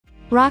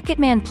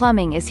Rocketman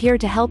Plumbing is here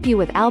to help you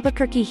with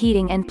Albuquerque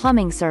heating and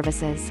plumbing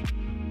services.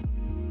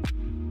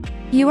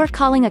 You are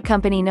calling a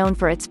company known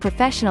for its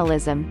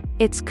professionalism,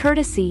 its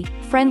courtesy,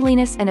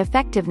 friendliness and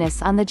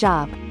effectiveness on the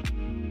job.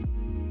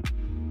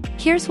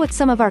 Here's what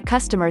some of our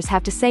customers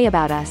have to say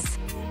about us.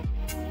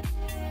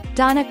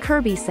 Donna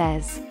Kirby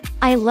says,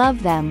 "I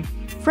love them.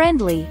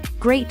 Friendly,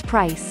 great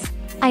price.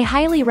 I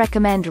highly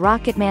recommend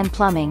Rocketman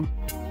Plumbing.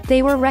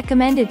 They were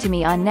recommended to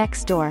me on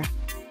Nextdoor.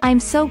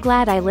 I'm so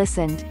glad I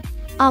listened.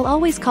 I'll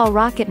always call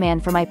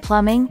Rocketman for my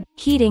plumbing,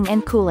 heating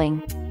and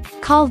cooling.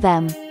 Call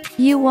them.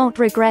 You won't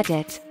regret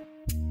it."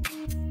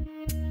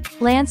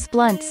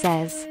 Blount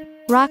says,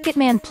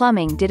 "Rocketman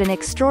Plumbing did an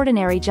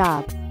extraordinary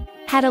job.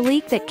 Had a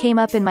leak that came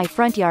up in my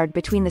front yard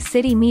between the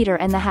city meter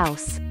and the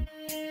house.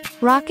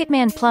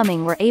 Rocketman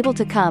Plumbing were able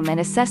to come and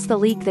assess the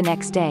leak the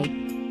next day.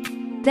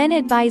 Then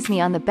advise me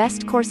on the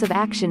best course of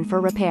action for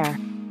repair.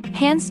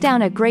 Hands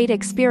down a great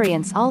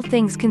experience all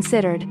things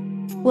considered.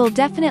 We'll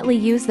definitely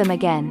use them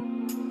again.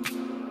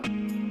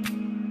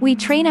 We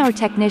train our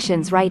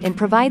technicians right and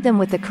provide them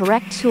with the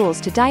correct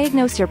tools to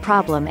diagnose your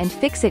problem and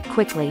fix it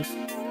quickly.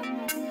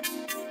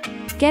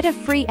 Get a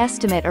free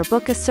estimate or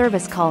book a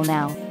service call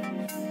now.